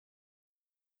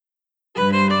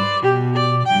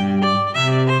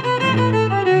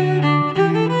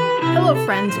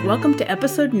friends, welcome to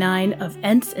episode 9 of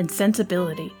Ents and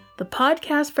Sensibility, the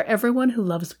podcast for everyone who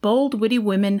loves bold, witty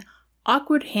women,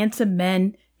 awkward, handsome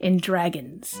men, and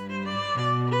dragons.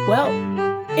 Well,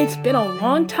 it's been a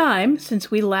long time since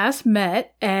we last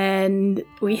met, and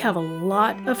we have a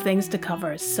lot of things to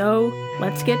cover, so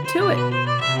let's get to it.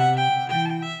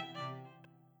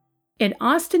 In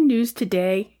Austen news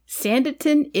today,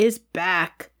 Sanditon is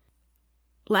back.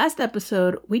 Last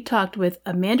episode, we talked with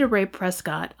Amanda Ray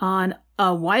Prescott on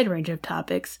a wide range of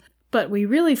topics, but we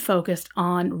really focused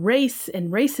on race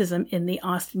and racism in the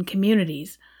Austen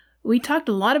communities. We talked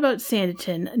a lot about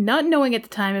Sanditon, not knowing at the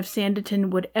time if Sanditon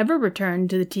would ever return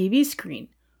to the TV screen.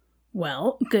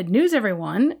 Well, good news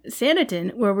everyone,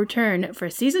 Sanditon will return for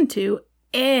Season 2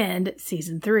 and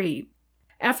Season 3.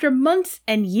 After months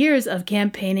and years of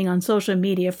campaigning on social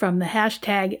media from the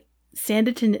hashtag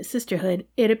Sanditon Sisterhood,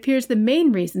 it appears the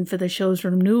main reason for the show's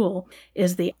renewal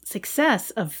is the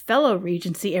success of fellow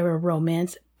Regency-era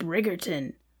romance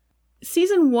Bridgerton.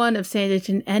 Season 1 of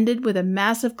Sanditon ended with a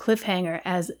massive cliffhanger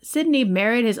as Sidney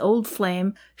married his old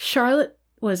flame, Charlotte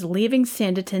was leaving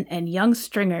Sanditon, and young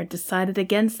Stringer decided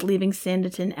against leaving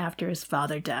Sanditon after his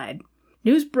father died.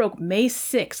 News broke May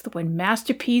 6th when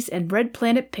Masterpiece and Red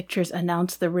Planet Pictures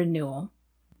announced the renewal.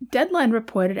 Deadline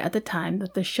reported at the time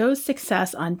that the show's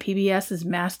success on PBS's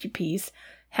Masterpiece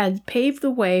had paved the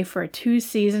way for a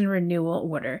 2-season renewal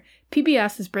order.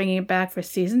 PBS is bringing it back for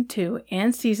Season 2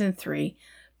 and Season 3.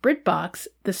 BritBox,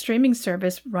 the streaming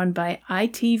service run by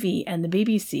ITV and the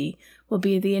BBC, will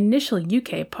be the initial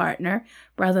UK partner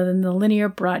rather than the linear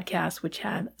broadcast, which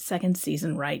had second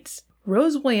season rights.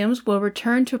 Rose Williams will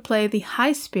return to play the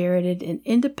high-spirited and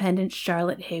independent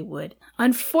Charlotte Haywood.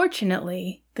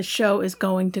 Unfortunately, the show is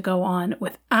going to go on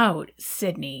without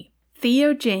Sidney.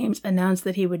 Theo James announced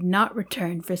that he would not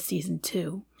return for Season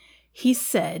 2. He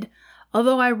said,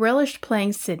 "Although I relished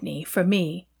playing Sidney, for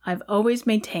me, I've always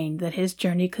maintained that his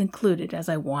journey concluded as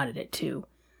I wanted it to.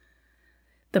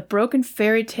 The broken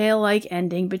fairy tale-like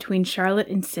ending between Charlotte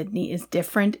and Sidney is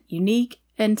different, unique,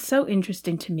 and so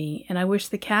interesting to me, and I wish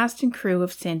the cast and crew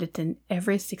of Sanditon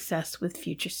every success with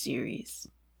future series."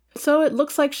 So it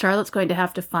looks like Charlotte's going to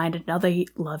have to find another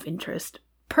love interest.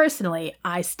 Personally,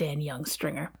 I stan young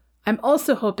Stringer. I'm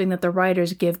also hoping that the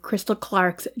writers give Crystal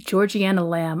Clark's Georgiana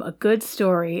Lamb a good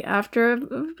story after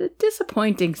a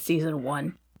disappointing Season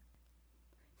 1.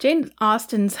 Jane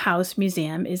Austen's House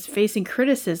Museum is facing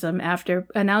criticism after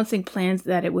announcing plans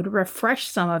that it would refresh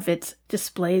some of its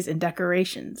displays and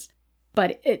decorations.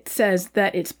 But it says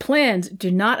that its plans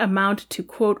do not amount to,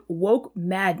 quote, woke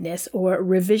madness or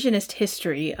revisionist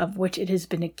history of which it has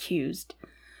been accused.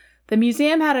 The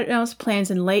museum had announced plans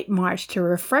in late March to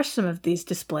refresh some of these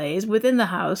displays within the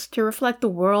house to reflect the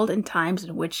world and times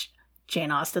in which Jane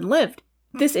Austen lived.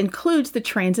 This includes the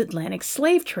transatlantic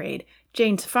slave trade.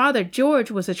 Jane's father,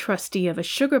 George, was a trustee of a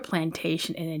sugar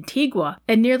plantation in Antigua,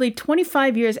 and nearly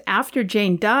 25 years after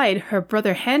Jane died, her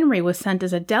brother Henry was sent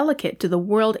as a delegate to the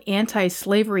World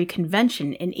Anti-Slavery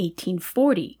Convention in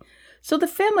 1840, so the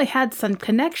family had some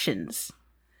connections.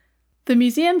 The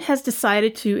museum has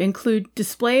decided to include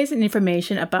displays and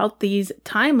information about these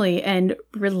timely and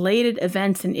related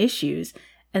events and issues,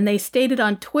 and they stated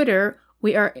on Twitter,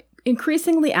 "We are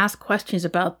increasingly asked questions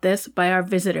about this by our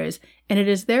visitors, and it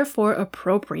is therefore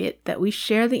appropriate that we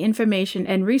share the information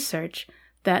and research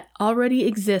that already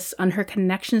exists on her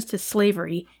connections to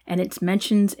slavery and its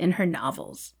mentions in her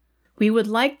novels. We would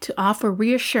like to offer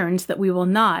reassurance that we will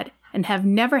not, and have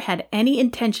never had any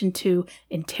intention to,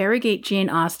 interrogate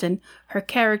Jane Austen, her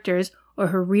characters, or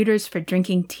her readers for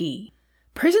drinking tea."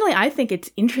 Personally, I think it's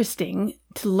interesting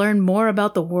to learn more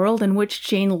about the world in which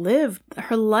Jane lived.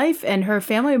 Her life and her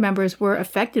family members were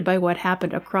affected by what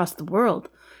happened across the world.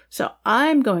 So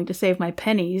I'm going to save my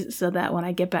pennies so that when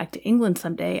I get back to England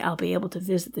someday, I'll be able to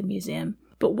visit the museum.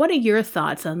 But what are your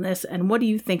thoughts on this, and what do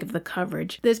you think of the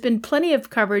coverage? There's been plenty of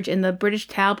coverage in the British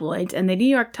tabloids, and the New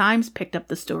York Times picked up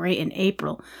the story in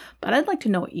April, but I'd like to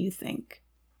know what you think.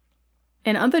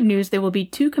 In other news, there will be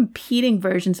 2 competing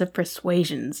versions of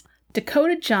Persuasions.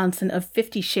 Dakota Johnson of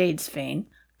 50 Shades fame,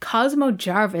 Cosmo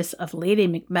Jarvis of Lady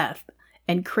Macbeth,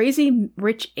 and Crazy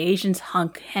Rich Asians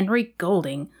hunk Henry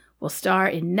Golding will star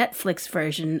in Netflix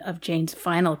version of Jane's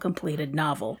final completed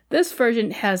novel. This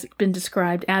version has been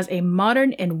described as a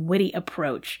modern and witty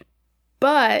approach,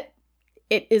 but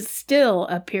it is still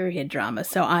a period drama,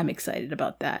 so I'm excited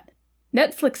about that.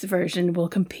 Netflix version will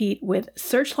compete with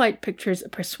Searchlight Pictures'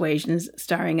 Persuasions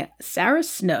starring Sarah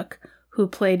Snook, who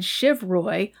played Shiv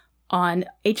Roy on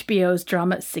HBO's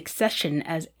drama Succession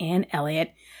as Anne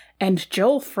Elliot, and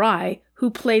Joel Fry, who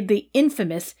played the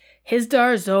infamous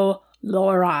Hisdar Zo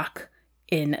Lorak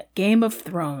in Game of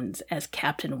Thrones as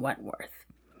Captain Wentworth.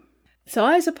 So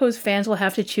I suppose fans will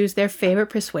have to choose their favorite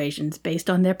persuasions based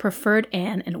on their preferred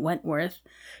Anne and Wentworth,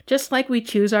 just like we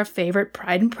choose our favorite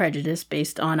Pride and Prejudice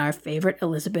based on our favorite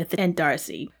Elizabeth and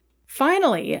Darcy.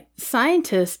 Finally,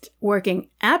 scientists working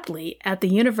aptly at the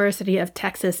University of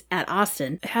Texas at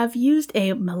Austin have used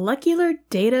a molecular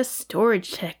data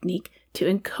storage technique to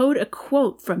encode a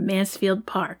quote from Mansfield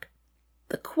Park.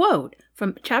 The quote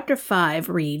from Chapter 5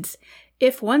 reads,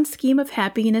 "If one scheme of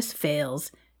happiness fails,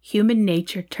 human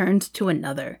nature turns to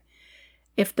another.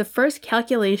 If the first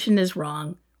calculation is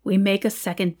wrong, we make a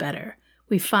second better.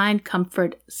 We find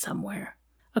comfort somewhere."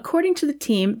 According to the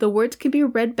team, the words can be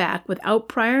read back without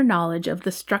prior knowledge of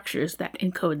the structures that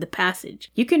encode the passage.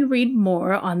 You can read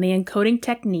more on the encoding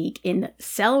technique in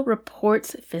Cell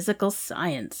Reports Physical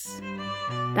Science.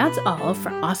 That's all for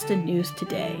Austen News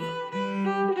Today.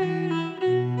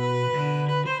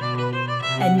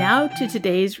 And now to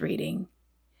today's reading.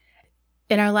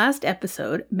 In our last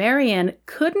episode, Marianne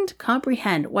couldn't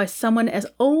comprehend why someone as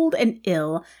old and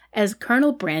ill as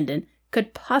Colonel Brandon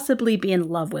could possibly be in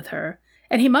love with her.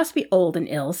 And he must be old and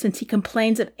ill since he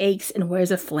complains of aches and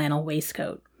wears a flannel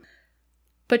waistcoat.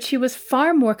 But she was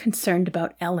far more concerned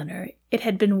about Eleanor. It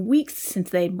had been weeks since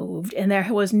they'd moved, and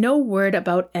there was no word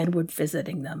about Edward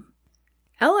visiting them.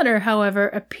 Eleanor, however,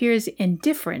 appears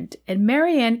indifferent, and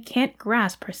Marianne can't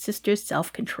grasp her sister's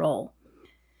self-control.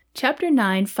 Chapter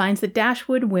 9 finds the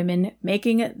Dashwood women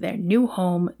making their new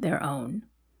home their own.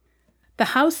 The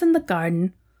house and the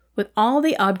garden, with all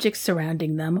the objects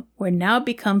surrounding them, were now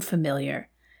become familiar,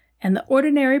 and the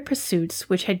ordinary pursuits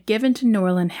which had given to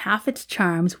Norland half its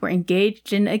charms were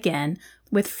engaged in again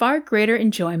with far greater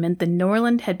enjoyment than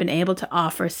Norland had been able to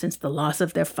offer since the loss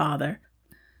of their father.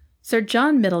 Sir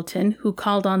John Middleton, who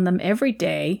called on them every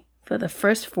day for the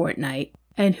first fortnight,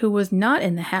 and who was not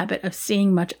in the habit of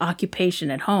seeing much occupation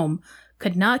at home,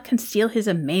 could not conceal his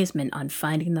amazement on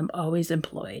finding them always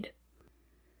employed.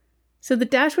 So the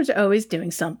Dashwoods are always doing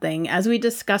something. As we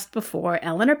discussed before,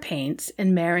 Eleanor paints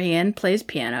and Marianne plays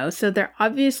piano, so they're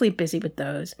obviously busy with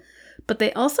those. But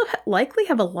they also likely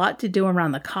have a lot to do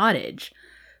around the cottage.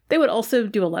 They would also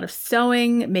do a lot of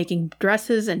sewing, making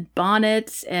dresses and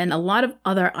bonnets, and a lot of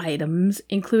other items,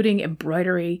 including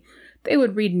embroidery. They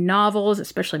would read novels,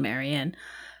 especially Marianne.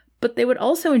 But they would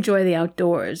also enjoy the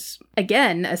outdoors.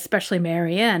 Again, especially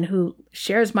Marianne, who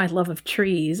shares my love of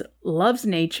trees, loves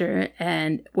nature,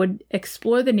 and would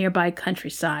explore the nearby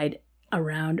countryside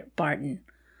around Barton.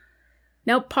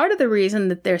 Now, part of the reason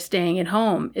that they're staying at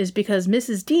home is because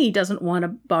Mrs. D doesn't want to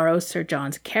borrow Sir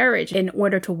John's carriage in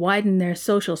order to widen their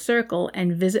social circle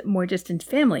and visit more distant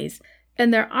families,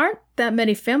 and there aren't that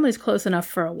many families close enough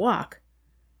for a walk.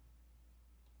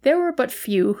 There were but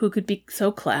few who could be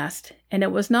so classed, and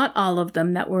it was not all of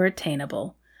them that were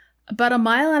attainable. About 1.5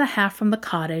 miles from the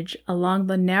cottage, along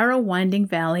the narrow winding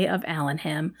valley of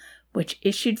Allenham, which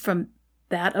issued from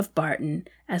that of Barton,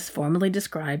 as formerly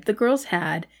described, the girls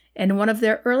had, in one of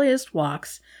their earliest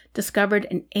walks, discovered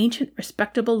an ancient,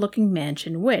 respectable-looking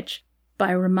mansion which,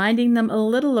 by reminding them a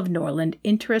little of Norland,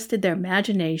 interested their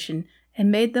imagination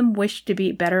and made them wish to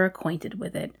be better acquainted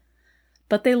with it.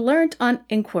 But they learnt on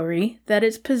inquiry that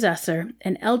its possessor,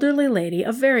 an elderly lady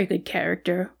of very good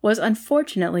character, was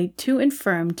unfortunately too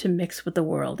infirm to mix with the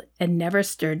world, and never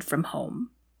stirred from home.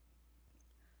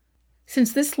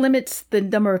 Since this limits the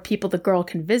number of people the girl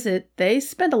can visit, they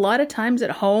spend a lot of times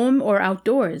at home or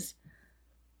outdoors.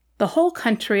 The whole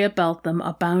country about them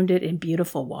abounded in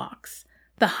beautiful walks.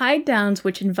 The high downs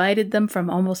which invited them from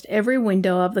almost every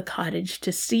window of the cottage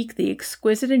to seek the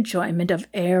exquisite enjoyment of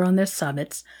air on their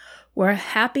summits were a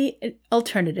happy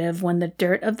alternative when the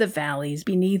dirt of the valleys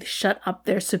beneath shut up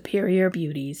their superior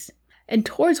beauties. And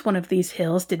towards one of these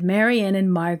hills did Marianne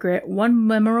and Margaret one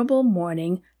memorable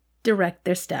morning direct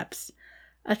their steps,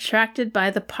 attracted by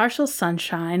the partial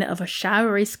sunshine of a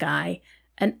showery sky,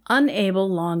 and unable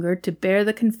longer to bear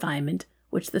the confinement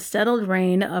which the settled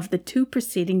rain of the 2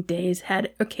 preceding days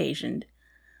had occasioned.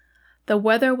 The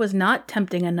weather was not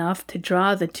tempting enough to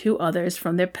draw the 2 others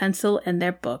from their pencil and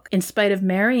their book, in spite of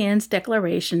Marianne's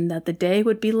declaration that the day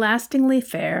would be lastingly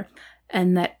fair,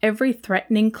 and that every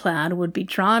threatening cloud would be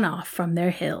drawn off from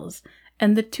their hills,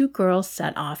 and the 2 girls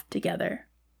set off together.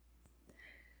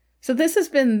 So this has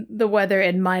been the weather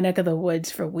in my neck of the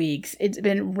woods for weeks. It's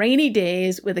been rainy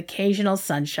days with occasional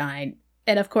sunshine,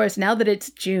 and of course, now that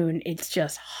it's June, it's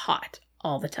just hot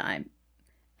all the time.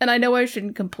 And I know I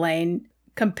shouldn't complain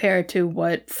compared to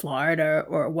what Florida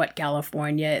or what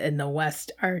California in the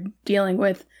West are dealing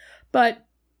with, but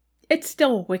it's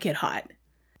still wicked hot.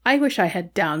 I wish I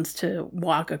had downs to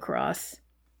walk across.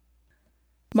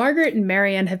 Margaret and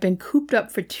Marianne have been cooped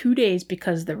up for 2 days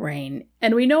because of the rain,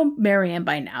 and we know Marianne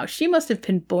by now. She must have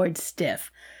been bored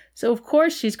stiff. So of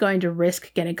course she's going to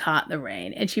risk getting caught in the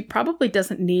rain, and she probably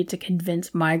doesn't need to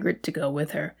convince Margaret to go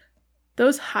with her.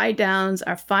 Those high downs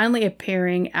are finally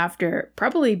appearing after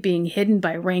probably being hidden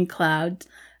by rain clouds,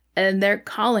 and they're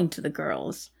calling to the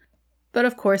girls. But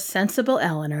of course, sensible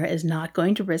Eleanor is not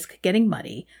going to risk getting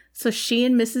muddy, so she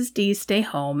and Mrs. D stay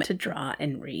home to draw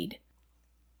and read.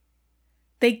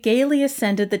 They gaily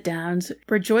ascended the downs,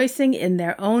 rejoicing in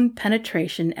their own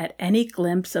penetration at any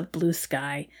glimpse of blue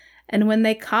sky, and when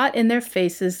they caught in their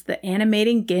faces the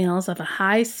animating gales of a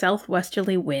high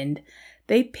southwesterly wind,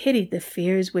 they pitied the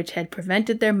fears which had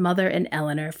prevented their mother and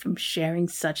Eleanor from sharing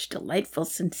such delightful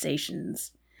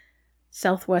sensations.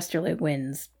 Southwesterly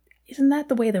winds. Isn't that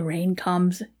the way the rain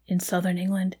comes in southern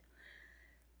England?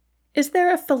 "Is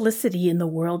there a felicity in the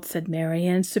world," said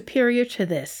Marianne, "superior to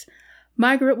this?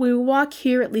 Margaret, we will walk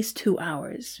here at least 2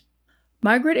 hours."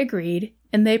 Margaret agreed,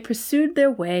 and they pursued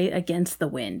their way against the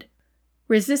wind,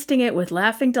 resisting it with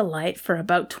laughing delight for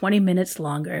about 20 minutes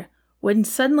longer, when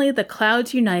suddenly the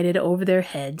clouds united over their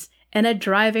heads, and a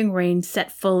driving rain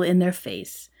set full in their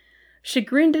face.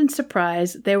 Chagrined and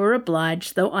surprised, they were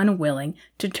obliged, though unwilling,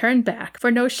 to turn back,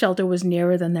 for no shelter was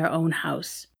nearer than their own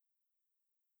house.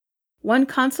 One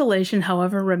consolation,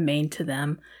 however, remained to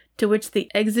them, to which the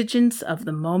exigence of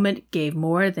the moment gave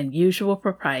more than usual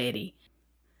propriety.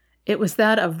 It was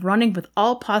that of running with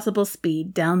all possible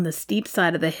speed down the steep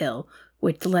side of the hill,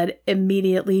 which led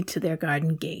immediately to their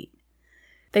garden gate.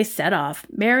 They set off.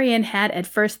 Marianne had at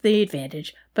first the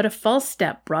advantage, but a false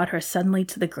step brought her suddenly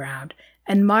to the ground,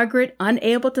 and Margaret,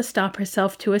 unable to stop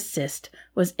herself to assist,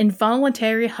 was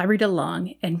involuntarily hurried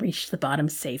along and reached the bottom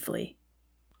safely.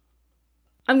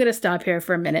 I'm going to stop here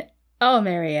for a minute. Oh,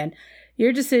 Marianne,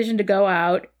 your decision to go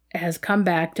out has come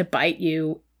back to bite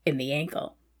you in the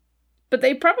ankle. But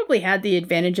they probably had the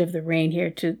advantage of the rain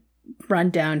here to run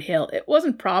downhill. It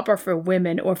wasn't proper for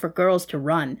women or for girls to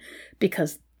run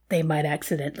because they might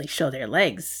accidentally show their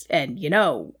legs. And,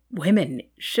 women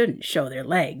shouldn't show their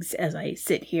legs as I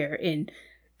sit here in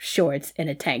shorts and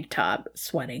a tank top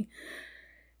sweating.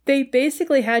 They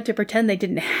basically had to pretend they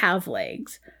didn't have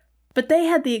legs. But they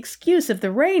had the excuse of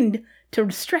the rain to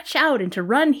stretch out and to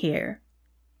run here.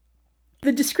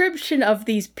 The description of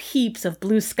these peeps of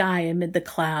blue sky amid the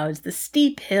clouds, the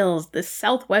steep hills, the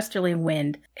southwesterly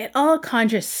wind, it all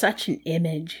conjures such an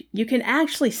image. You can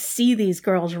actually see these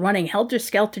girls running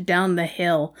helter-skelter down the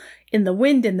hill in the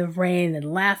wind and the rain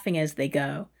and laughing as they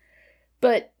go.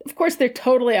 But, of course, they're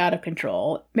totally out of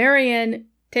control. Marianne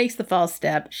takes the false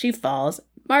step. She falls.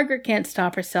 Margaret can't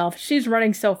stop herself. She's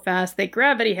running so fast that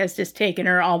gravity has just taken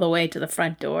her all the way to the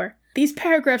front door. These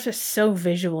paragraphs are so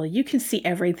visual. You can see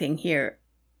everything here.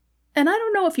 And I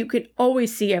don't know if you could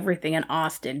always see everything in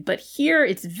Austen, but here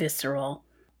it's visceral.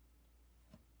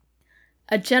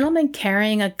 A gentleman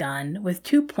carrying a gun with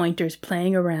 2 pointers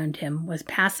playing around him was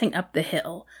passing up the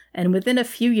hill and within a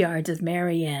few yards of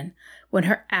Marianne when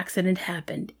her accident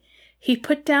happened. He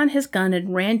put down his gun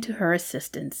and ran to her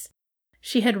assistance.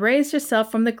 She had raised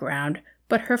herself from the ground,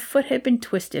 but her foot had been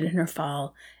twisted in her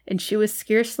fall, and she was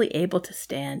scarcely able to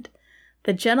stand.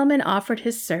 The gentleman offered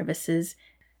his services,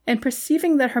 and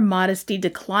perceiving that her modesty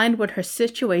declined what her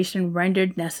situation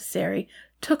rendered necessary,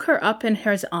 took her up in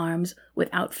his arms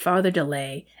without farther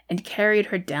delay, and carried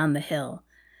her down the hill.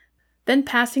 Then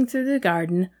passing through the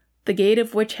garden, the gate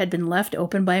of which had been left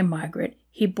open by Margaret,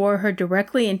 he bore her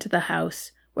directly into the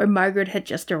house, where Margaret had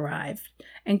just arrived,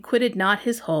 and quitted not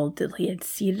his hold till he had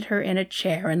seated her in a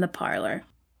chair in the parlor.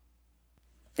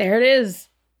 There it is,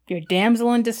 your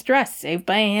damsel in distress, saved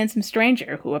by a handsome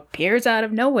stranger who appears out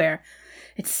of nowhere.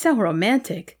 It's so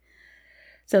romantic.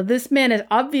 So this man is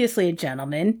obviously a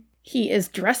gentleman. He is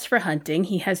dressed for hunting.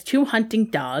 He has 2 hunting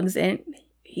dogs, and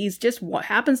he's just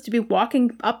happens to be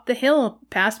walking up the hill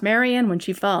past Marianne when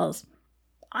she falls.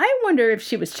 I wonder if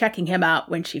she was checking him out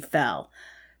when she fell.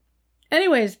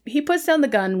 Anyways, he puts down the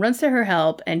gun, runs to her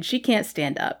help, and she can't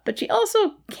stand up. But she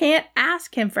also can't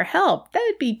ask him for help. That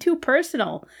would be too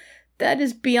personal. That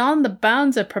is beyond the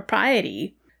bounds of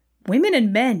propriety. Women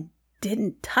and men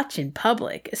didn't touch in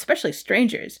public, especially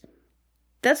strangers.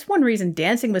 That's one reason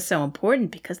dancing was so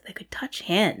important, because they could touch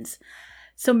hands.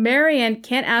 So Marianne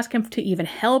can't ask him to even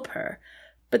help her,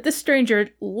 but this stranger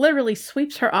literally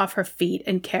sweeps her off her feet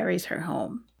and carries her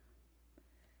home.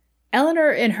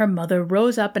 Eleanor and her mother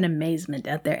rose up in amazement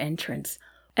at their entrance,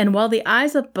 and while the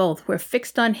eyes of both were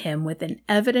fixed on him with an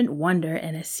evident wonder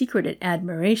and a secret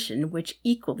admiration which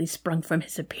equally sprung from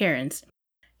his appearance,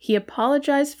 he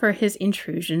apologized for his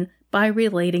intrusion by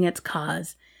relating its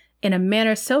cause, in a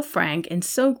manner so frank and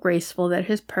so graceful that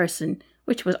his person,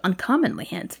 which was uncommonly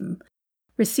handsome,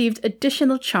 received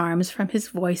additional charms from his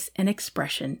voice and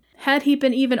expression. Had he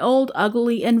been even old,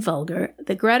 ugly, and vulgar,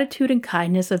 the gratitude and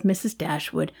kindness of Mrs.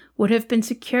 Dashwood would have been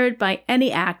secured by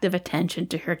any act of attention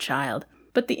to her child.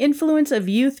 But the influence of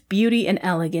youth, beauty, and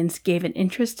elegance gave an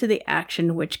interest to the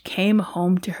action which came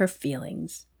home to her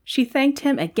feelings. She thanked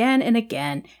him again and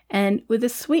again, and with the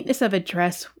sweetness of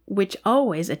address which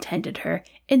always attended her,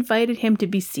 invited him to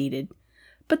be seated.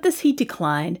 But this he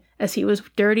declined, as he was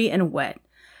dirty and wet.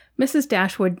 Mrs.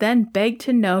 Dashwood then begged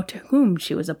to know to whom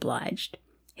she was obliged.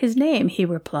 His name, he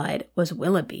replied, was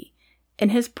Willoughby,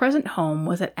 and his present home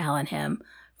was at Allenham,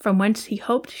 from whence he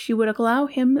hoped she would allow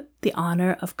him the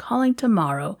honour of calling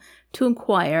tomorrow to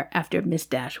inquire after Miss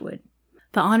Dashwood.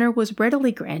 The honour was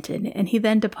readily granted, and he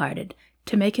then departed,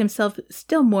 to make himself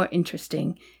still more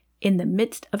interesting in the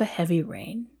midst of a heavy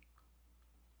rain.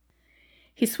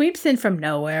 He sweeps in from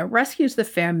nowhere, rescues the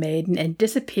fair maiden, and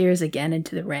disappears again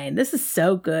into the rain. This is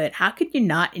so good. How could you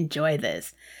not enjoy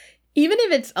this? Even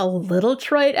if it's a little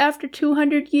trite after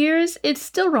 200 years, it's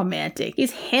still romantic.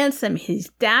 He's handsome, he's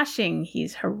dashing,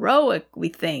 he's heroic, we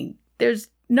think. There's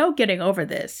no getting over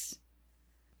this.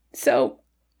 So,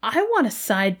 I want to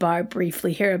sidebar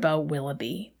briefly here about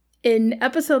Willoughby. In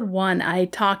episode 1, I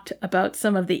talked about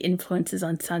some of the influences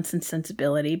on Ents and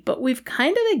Sensibility, but we've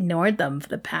kind of ignored them for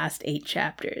the past 8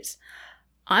 chapters.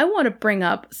 I want to bring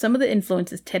up some of the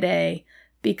influences today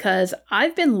because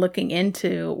I've been looking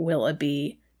into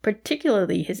Willoughby,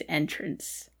 particularly his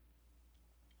entrance.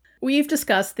 We've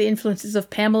discussed the influences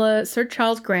of Pamela, Sir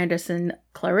Charles Grandison,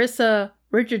 Clarissa,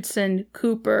 Richardson,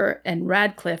 Cooper, and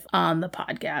Radcliffe on the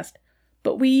podcast,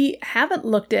 but we haven't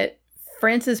looked at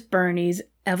Frances Burney's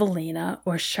Evelina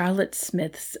or Charlotte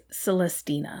Smith's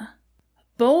Celestina.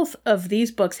 Both of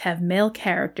these books have male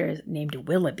characters named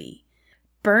Willoughby.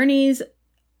 Burney's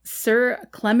Sir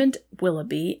Clement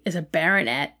Willoughby is a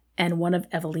baronet and one of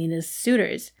Evelina's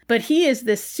suitors, but he is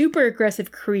this super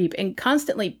aggressive creep and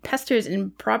constantly pesters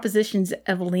and propositions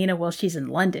Evelina while she's in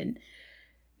London.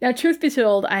 Now, truth be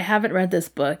told, I haven't read this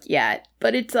book yet,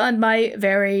 but it's on my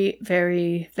very,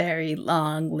 very, very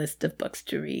long list of books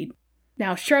to read.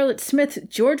 Now, Charlotte Smith's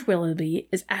George Willoughby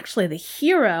is actually the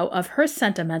hero of her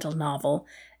sentimental novel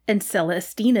and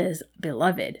Celestina's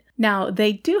beloved. Now,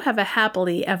 they do have a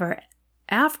happily ever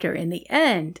after in the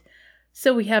end,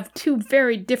 so we have 2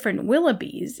 very different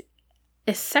Willoughbys,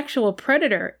 a sexual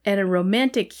predator and a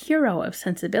romantic hero of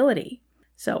sensibility.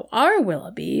 So our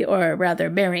Willoughby, or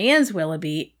rather Marianne's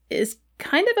Willoughby, is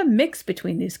kind of a mix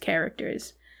between these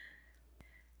characters.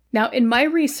 Now, in my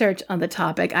research on the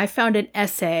topic, I found an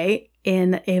essay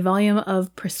in a volume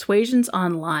of Persuasions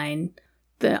Online,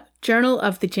 the Journal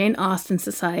of the Jane Austen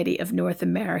Society of North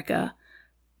America.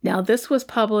 Now, this was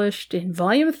published in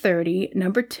Volume 30,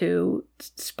 Number 2,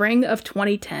 Spring of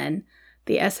 2010.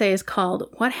 The essay is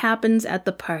called What Happens at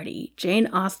the Party? Jane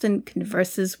Austen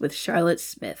Converses with Charlotte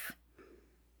Smith.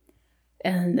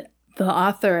 And the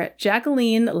author,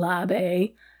 Jacqueline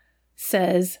Labbé,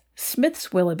 says,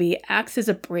 Smith's Willoughby acts as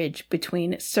a bridge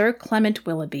between Sir Clement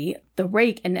Willoughby, the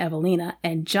rake in Evelina,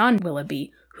 and John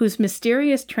Willoughby, whose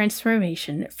mysterious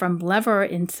transformation from lever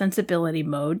in sensibility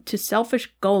mode to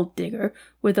selfish gold digger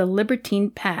with a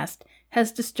libertine past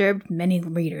has disturbed many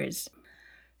readers.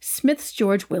 Smith's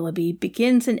George Willoughby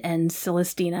begins and ends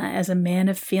Celestina as a man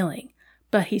of feeling,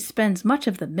 but he spends much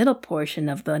of the middle portion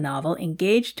of the novel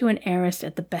engaged to an heiress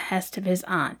at the behest of his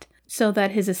aunt, so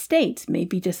that his estates may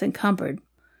be disencumbered.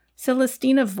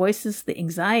 Celestina voices the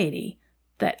anxiety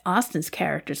that Austen's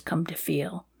characters come to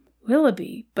feel.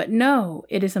 Willoughby, but no,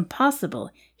 it is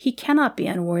impossible. He cannot be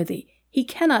unworthy. He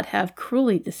cannot have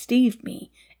cruelly deceived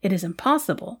me. It is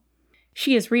impossible.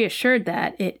 She is reassured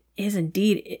that it is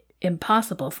indeed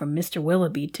impossible for Mr.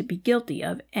 Willoughby to be guilty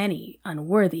of any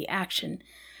unworthy action,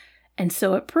 and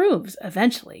so it proves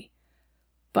eventually.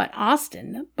 But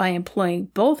Austen, by employing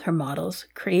both her models,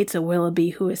 creates a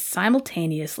Willoughby who is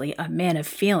simultaneously a man of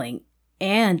feeling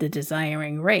and a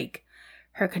desiring rake.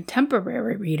 Her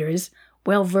contemporary readers,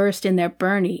 well versed in their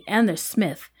Burney and their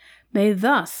Smith, may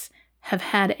thus have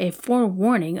had a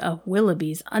forewarning of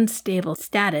Willoughby's unstable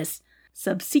status,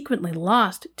 subsequently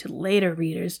lost to later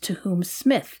readers to whom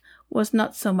Smith was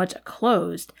not so much a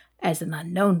closed as an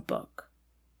unknown book.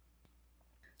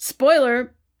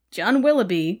 Spoiler, John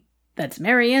Willoughby, that's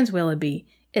Marianne's Willoughby,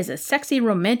 is a sexy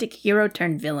romantic hero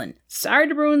turned villain. Sorry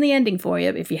to ruin the ending for you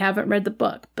if you haven't read the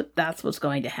book, but that's what's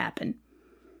going to happen.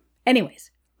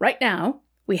 Anyways, right now,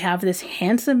 we have this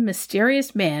handsome,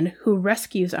 mysterious man who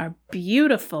rescues our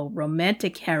beautiful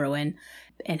romantic heroine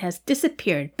and has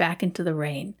disappeared back into the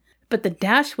rain. But the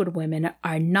Dashwood women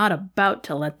are not about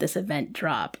to let this event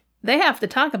drop. They have to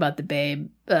talk about the babe,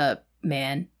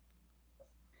 man.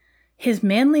 His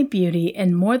manly beauty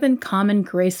and more than common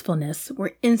gracefulness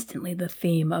were instantly the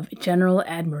theme of general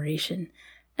admiration,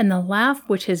 and the laugh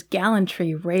which his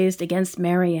gallantry raised against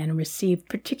Marianne received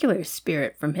particular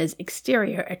spirit from his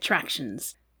exterior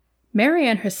attractions.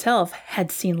 Marianne herself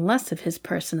had seen less of his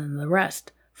person than the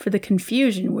rest, for the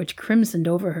confusion which crimsoned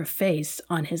over her face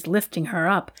on his lifting her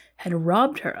up had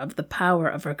robbed her of the power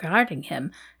of regarding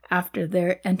him after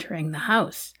their entering the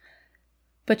house.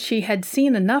 But she had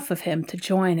seen enough of him to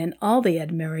join in all the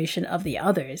admiration of the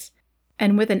others,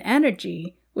 and with an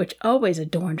energy which always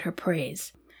adorned her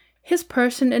praise. His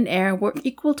person and air were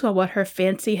equal to what her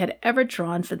fancy had ever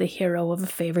drawn for the hero of a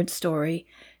favorite story,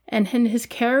 and in his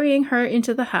carrying her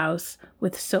into the house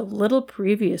with so little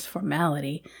previous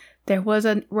formality, there was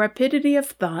a rapidity of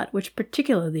thought which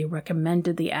particularly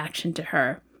recommended the action to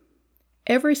her.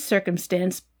 Every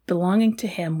circumstance belonging to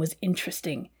him was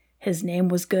interesting. His name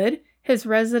was good, his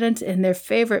residence in their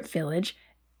favorite village,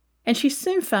 and she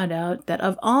soon found out that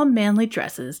of all manly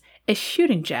dresses, a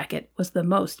shooting jacket was the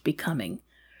most becoming.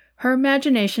 Her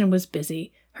imagination was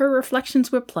busy, her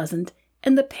reflections were pleasant,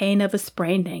 and the pain of a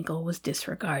sprained ankle was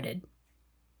disregarded.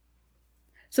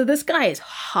 So this guy is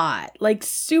hot, like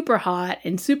super hot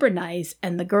and super nice,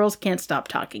 and the girls can't stop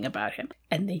talking about him.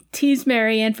 And they tease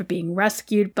Marianne for being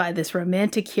rescued by this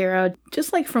romantic hero,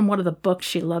 just like from one of the books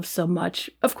she loves so much.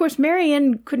 Of course,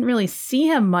 Marianne couldn't really see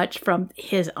him much from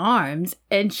his arms,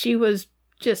 and she was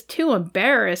just too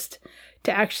embarrassed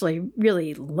to actually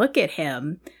really look at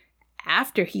him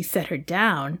after he set her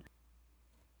down.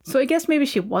 So I guess maybe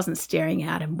she wasn't staring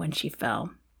at him when she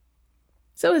fell.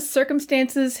 So his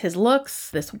circumstances, his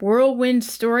looks, this whirlwind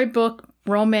storybook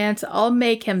romance all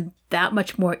make him that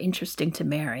much more interesting to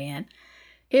Marianne.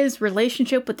 His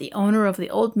relationship with the owner of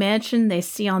the old mansion they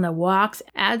see on the walks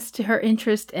adds to her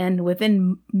interest, and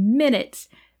within minutes,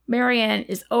 Marianne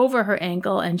is over her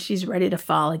ankle and she's ready to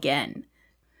fall again.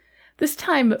 This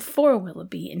time for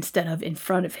Willoughby instead of in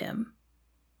front of him.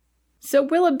 So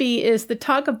Willoughby is the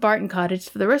talk of Barton Cottage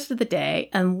for the rest of the day,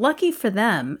 and lucky for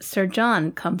them, Sir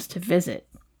John comes to visit.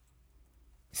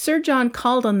 Sir John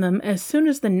called on them as soon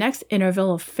as the next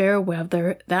interval of fair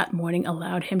weather that morning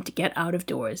allowed him to get out of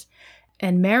doors,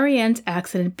 and Marianne's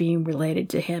accident being related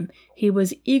to him, he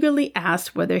was eagerly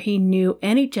asked whether he knew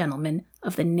any gentleman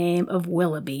of the name of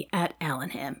Willoughby at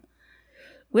Allenham.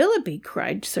 "Willoughby!"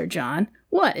 cried Sir John.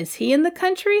 "What, is he in the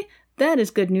country? That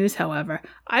is good news, however.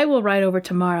 I will ride over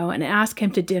tomorrow and ask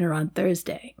him to dinner on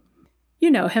Thursday."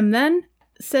 "You know him, then?"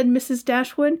 said Mrs.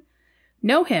 Dashwood.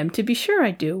 "Know him? To be sure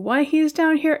I do. Why, he is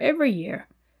down here every year."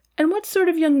 "And what sort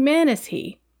of young man is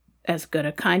he?" "As good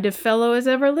a kind of fellow as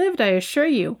ever lived, I assure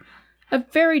you. A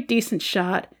very decent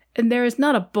shot, and there is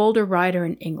not a bolder rider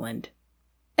in England."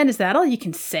 "And is that all you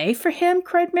can say for him?"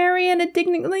 cried Marianne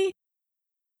indignantly.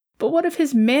 "But what of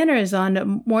his manners on a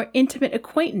more intimate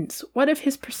acquaintance? What of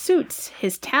his pursuits,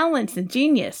 his talents and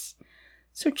genius?"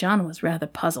 Sir John was rather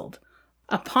puzzled.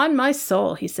 "Upon my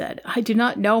soul," he said, "I do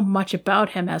not know much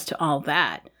about him as to all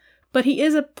that. But he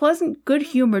is a pleasant,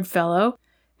 good-humoured fellow,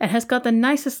 and has got the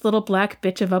nicest little black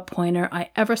bitch of a pointer I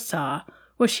ever saw.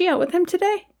 Was she out with him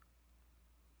today?"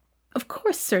 Of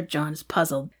course Sir John is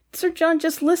puzzled. Sir John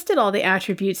just listed all the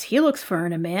attributes he looks for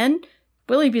in a man.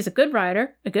 Willoughby's a good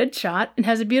rider, a good shot, and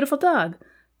has a beautiful dog.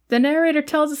 The narrator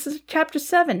tells us in Chapter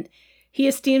 7, he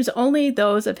esteems only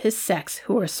those of his sex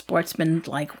who are sportsmen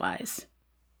likewise.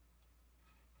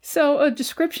 So a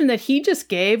description that he just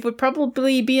gave would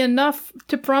probably be enough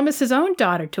to promise his own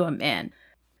daughter to a man.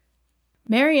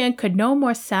 Marianne could no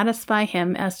more satisfy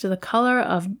him as to the color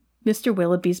of Mr.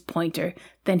 Willoughby's pointer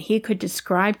than he could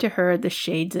describe to her the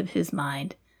shades of his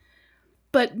mind.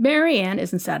 But Marianne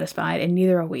isn't satisfied, and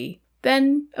neither are we.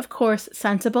 Then, of course,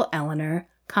 sensible Eleanor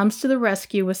comes to the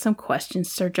rescue with some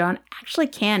questions Sir John actually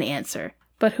can answer.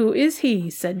 "But who is he?"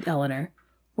 said Eleanor.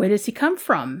 "Where does he come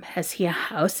from? Has he a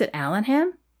house at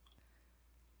Allenham?"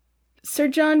 Sir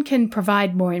John can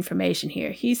provide more information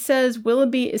here. He says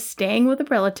Willoughby is staying with a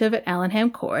relative at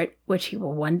Allenham Court, which he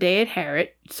will one day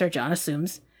inherit, Sir John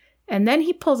assumes. And then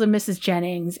he pulls a Mrs.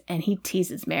 Jennings, and he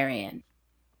teases Marianne.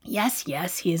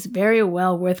 Yes, he is very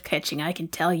well worth catching, I can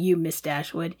tell you, Miss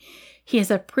Dashwood. He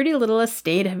has a pretty little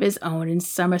estate of his own in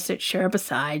Somersetshire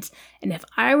besides, and if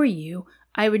I were you,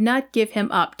 I would not give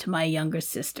him up to my younger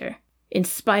sister. In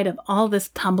spite of all this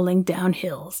tumbling down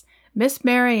hills, Miss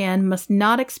Marianne must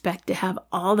not expect to have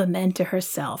all the men to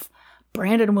herself.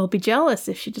 Brandon will be jealous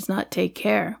if she does not take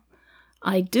care.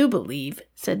 I do believe,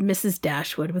 said Mrs.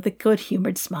 Dashwood with a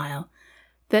good-humoured smile,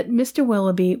 that Mr.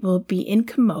 Willoughby will be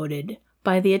incommoded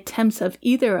by the attempts of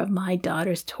either of my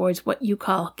daughters towards what you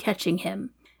call catching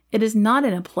him. It is not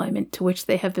an employment to which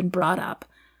they have been brought up.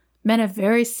 Men are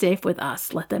very safe with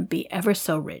us, let them be ever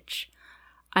so rich.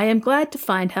 I am glad to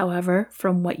find, however,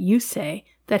 from what you say,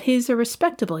 that he is a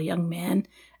respectable young man,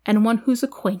 and one whose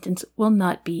acquaintance will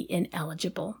not be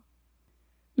ineligible.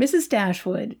 Mrs.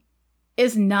 Dashwood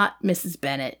is not Mrs.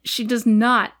 Bennet. She does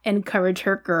not encourage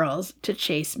her girls to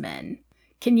chase men.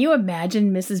 Can you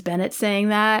imagine Mrs. Bennet saying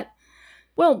that?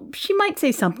 Well, she might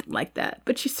say something like that,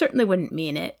 but she certainly wouldn't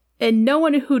mean it, and no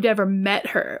one who'd ever met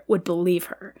her would believe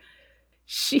her.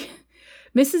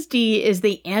 Mrs. D is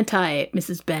the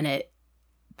anti-Mrs. Bennet.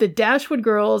 The Dashwood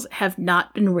girls have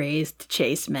not been raised to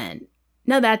chase men.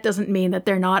 Now, that doesn't mean that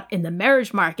they're not in the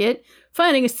marriage market.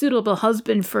 Finding a suitable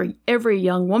husband for every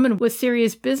young woman was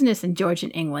serious business in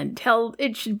Georgian England. Hell,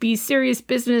 it should be serious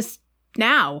business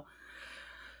now.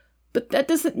 But that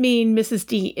doesn't mean Mrs.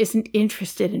 D isn't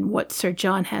interested in what Sir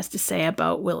John has to say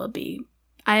about Willoughby.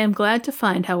 I am glad to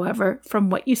find, however,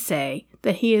 from what you say,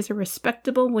 that he is a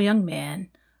respectable young man,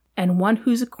 and one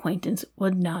whose acquaintance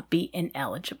would not be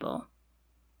ineligible.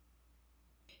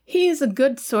 He is a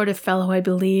good sort of fellow, I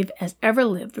believe, as ever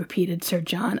lived, repeated Sir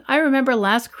John. I remember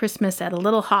last Christmas at a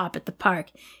little hop at the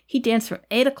park, he danced from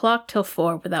 8 o'clock till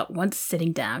 4 without once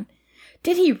sitting down.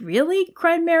 Did he really?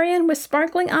 Cried Marianne with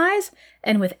sparkling eyes,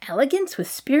 and with elegance, with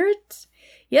spirits.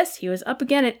 Yes, he was up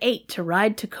again at 8 to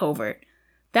ride to covert.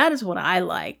 That is what I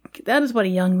like. That is what a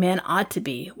young man ought to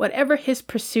be. Whatever his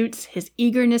pursuits, his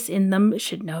eagerness in them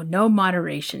should know no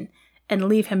moderation, and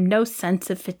leave him no sense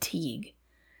of fatigue.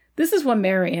 This is what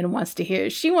Marianne wants to hear.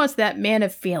 She wants that man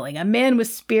of feeling, a man with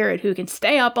spirit who can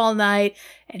stay up all night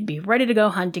and be ready to go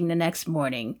hunting the next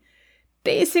morning.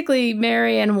 Basically,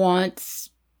 Marianne wants,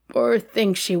 or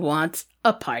thinks she wants,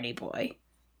 a party boy.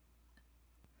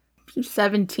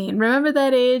 17. Remember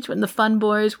that age when the fun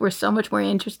boys were so much more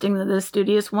interesting than the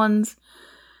studious ones?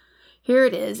 Here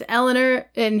it is. Eleanor,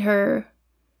 in her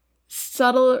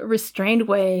subtle, restrained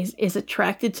ways, is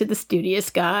attracted to the studious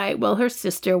guy, while her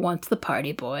sister wants the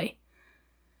party boy.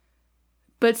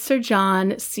 But Sir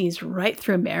John sees right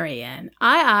through Marianne.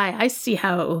 I see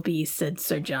how it will be, said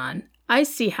Sir John. I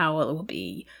see how it will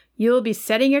be. You will be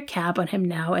setting your cap on him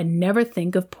now and never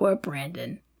think of poor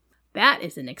Brandon. That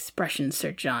is an expression,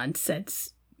 Sir John, said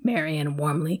Marianne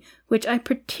warmly, which I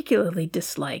particularly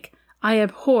dislike. I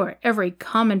abhor every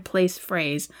commonplace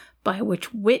phrase by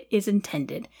which wit is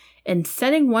intended, and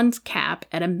setting one's cap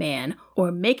at a man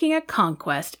or making a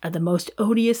conquest are the most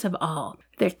odious of all.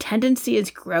 Their tendency is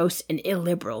gross and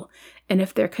illiberal, and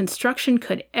if their construction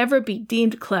could ever be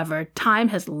deemed clever, time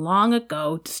has long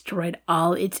ago destroyed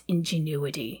all its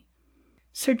ingenuity.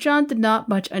 Sir John did not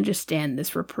much understand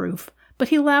this reproof, but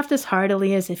he laughed as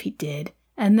heartily as if he did,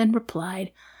 and then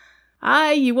replied,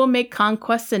 Aye, you will make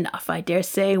conquests enough, I dare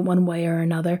say, one way or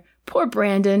another. Poor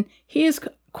Brandon, he is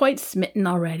quite smitten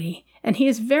already, and he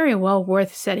is very well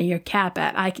worth setting your cap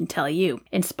at, I can tell you,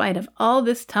 in spite of all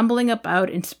this tumbling about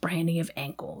and spraining of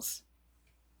ankles.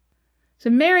 So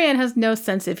Marianne has no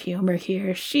sense of humor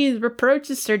here. She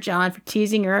reproaches Sir John for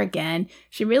teasing her again.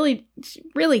 She really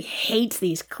hates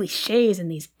these cliches and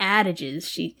these adages.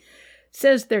 She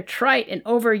says they're trite and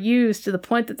overused to the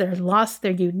point that they've lost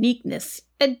their uniqueness.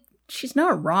 And she's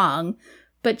not wrong,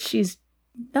 but she's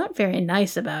not very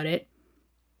nice about it.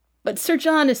 But Sir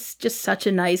John is just such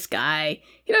a nice guy.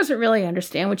 He doesn't really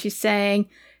understand what she's saying,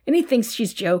 and he thinks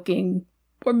she's joking.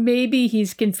 Or maybe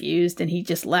he's confused and he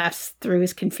just laughs through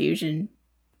his confusion.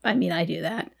 I mean, I do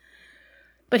that.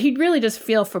 But he'd really just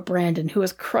feel for Brandon, who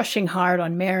is crushing hard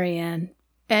on Marianne.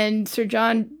 And Sir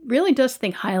John really does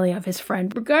think highly of his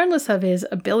friend, regardless of his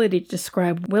ability to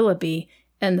describe Willoughby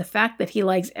and the fact that he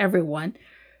likes everyone.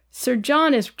 Sir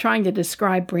John is trying to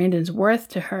describe Brandon's worth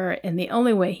to her in the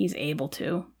only way he's able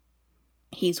to.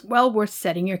 He's well worth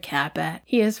setting your cap at.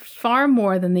 He has far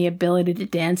more than the ability to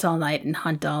dance all night and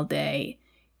hunt all day.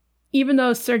 Even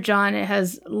though Sir John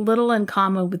has little in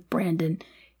common with Brandon,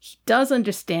 he does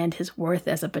understand his worth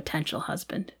as a potential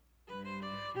husband.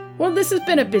 Well, this has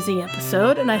been a busy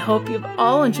episode, and I hope you've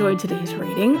all enjoyed today's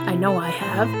reading. I know I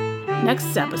have.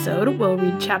 Next episode, we'll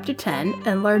read Chapter 10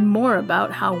 and learn more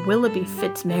about how Willoughby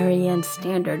fits Marianne's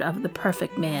standard of the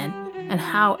perfect man, and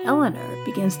how Eleanor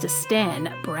begins to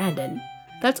stan Brandon.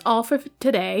 That's all for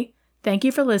today. Thank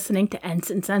you for listening to Ents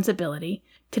and Sensibility.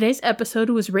 Today's episode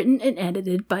was written and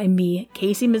edited by me,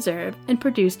 Casey Meserve, and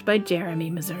produced by Jeremy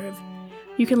Meserve.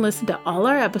 You can listen to all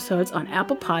our episodes on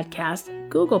Apple Podcasts,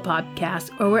 Google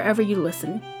Podcasts, or wherever you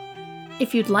listen.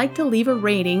 If you'd like to leave a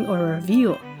rating or a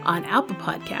review on Apple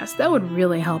Podcasts, that would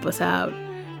really help us out.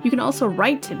 You can also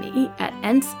write to me at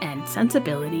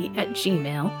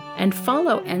entsandsensibility@gmail.com and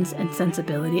follow Ents and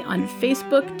Sensibility on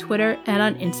Facebook, Twitter, and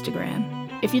on Instagram.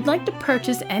 If you'd like to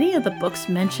purchase any of the books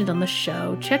mentioned on the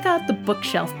show, check out the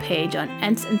bookshelf page on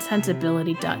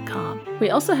entsandsensibility.com. We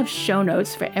also have show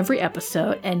notes for every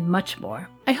episode and much more.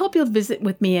 I hope you'll visit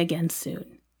with me again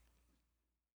soon.